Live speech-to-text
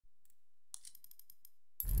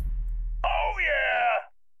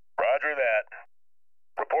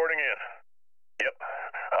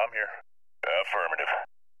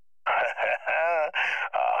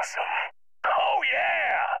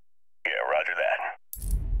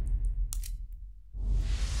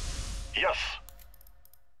Yes.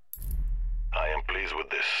 I am pleased with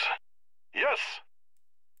this. Yes.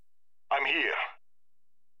 I'm here.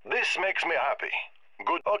 This makes me happy.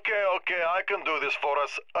 Good. Okay, I can do this for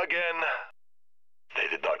us again. They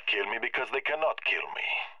did not kill me because they cannot kill me.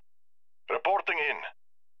 Reporting in.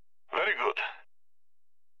 Very good.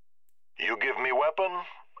 You give me weapon,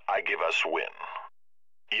 I give us win.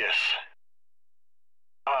 Yes.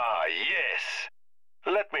 Ah, yes.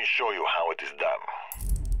 Let me show you how it is done.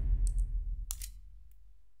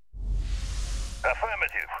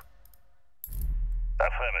 Affirmative.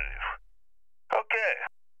 Affirmative. Okay.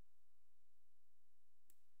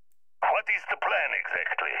 What is the plan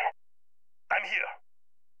exactly? I'm here.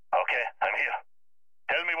 Okay, I'm here.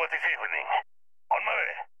 Tell me what is happening. On my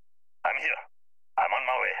way. I'm here. I'm on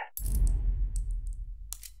my way.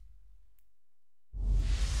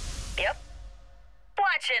 Yep.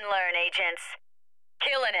 Watch and learn, agents.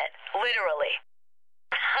 Killing it, literally.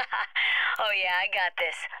 Oh yeah, I got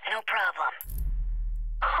this. No problem.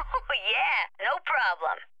 Oh yeah, no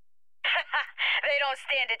problem. They don't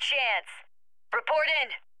stand a chance. Report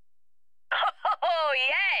in. Oh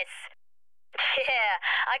yes. Yeah,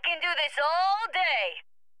 I can do this all day.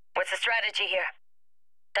 What's the strategy here?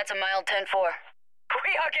 That's a mild 10-4.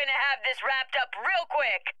 We are gonna have this wrapped up real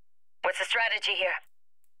quick. What's the strategy here?